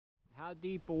How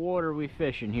deep of water are we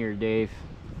fishing here, Dave?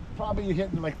 Probably you're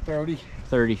hitting like 30.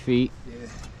 30 feet? Yeah.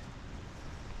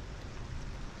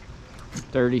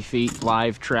 30 feet,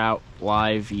 live trout,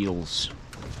 live eels.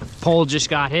 Pole just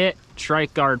got hit,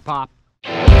 strike guard pop.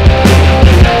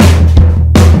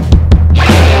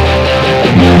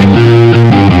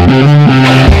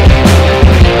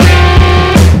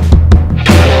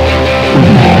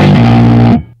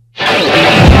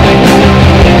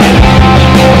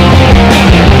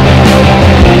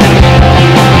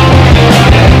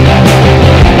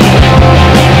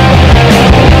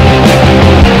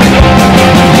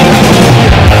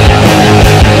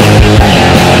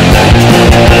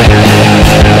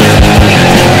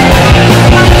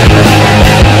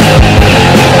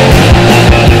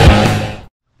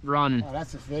 Running. Oh,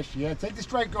 that's a fish. Yeah, take the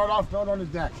strike guard off, throw it on the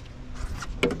deck.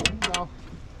 There you go.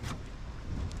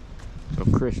 So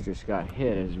Chris just got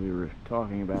hit as we were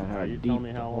talking about how you deep. tell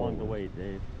me how long to wait,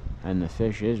 Dave. And the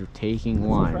fish is taking That's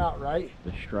line. a trout, right?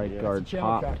 The strike Yeah, guard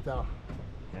popped. Though.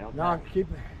 Yeah, No, keep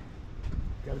it.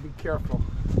 Gotta be careful.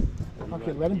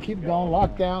 Okay, let him keep going.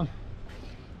 Lock down.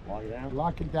 Lock it down.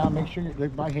 Lock it down. Make sure you're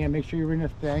by hand. Make sure you're in the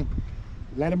thing.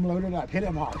 Let him load it up. Hit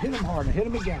him hard. Hit him hard. And hit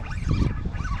him again.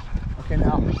 Okay,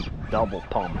 now. Double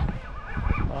pump.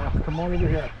 Come on over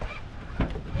here.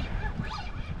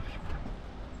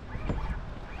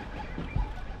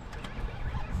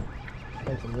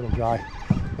 That's a little guy.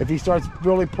 If he starts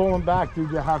really pulling back,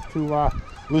 dude, you have to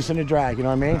loosen the drag. You know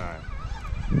what I mean? All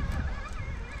right.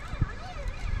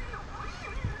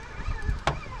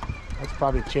 That's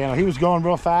probably a channel. He was going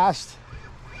real fast.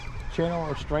 Channel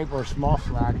or stripe or a small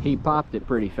flat. He popped it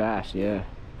pretty fast, yeah.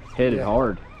 Hit it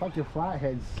hard. Fuck your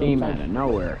flatheads. Came out of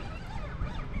nowhere.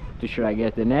 Should I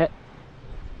get the net?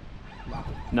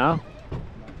 No?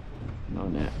 No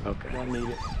net, okay. Don't need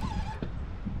it.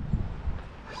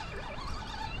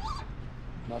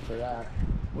 Not for that.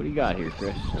 What do you got here,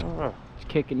 Chris? It's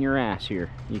kicking your ass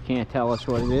here. You can't tell us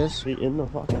what it is? He in the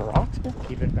fucking rocks?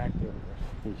 Keep it back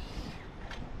there.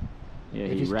 Yeah,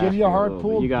 If he he's wrapped giving you a it hard little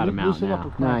pull, bit. You got him out loosen up now.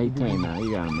 a crack. Nah, he came out.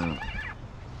 You got him out.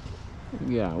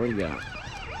 Yeah, what do you got?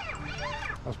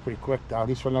 That was pretty quick, dog.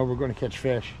 He's from over. We're going to catch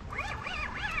fish.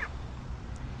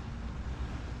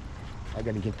 I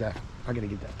gotta get that. I gotta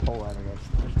get that pole out of there.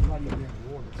 There's not even in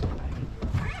the water.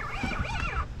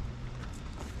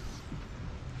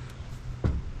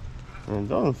 It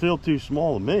doesn't feel too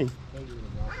small to me.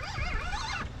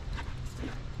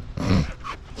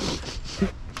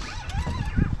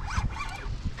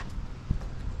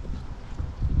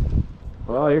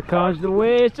 Well, here comes the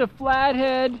way. It's a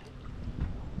flathead.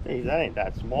 Hey, that ain't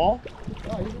that small.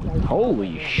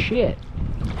 Holy shit.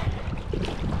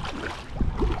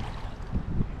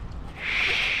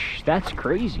 That's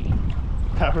crazy.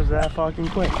 That was that fucking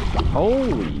quick.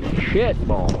 Holy shit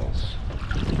balls.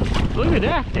 Look at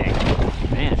that thing.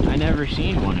 Man, I never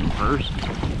seen one in person.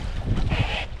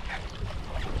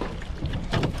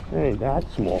 It ain't that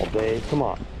small, Dave. Come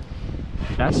on.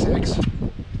 That's 6.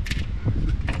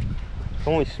 It's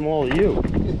only small to you.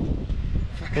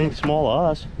 It ain't small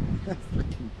to us.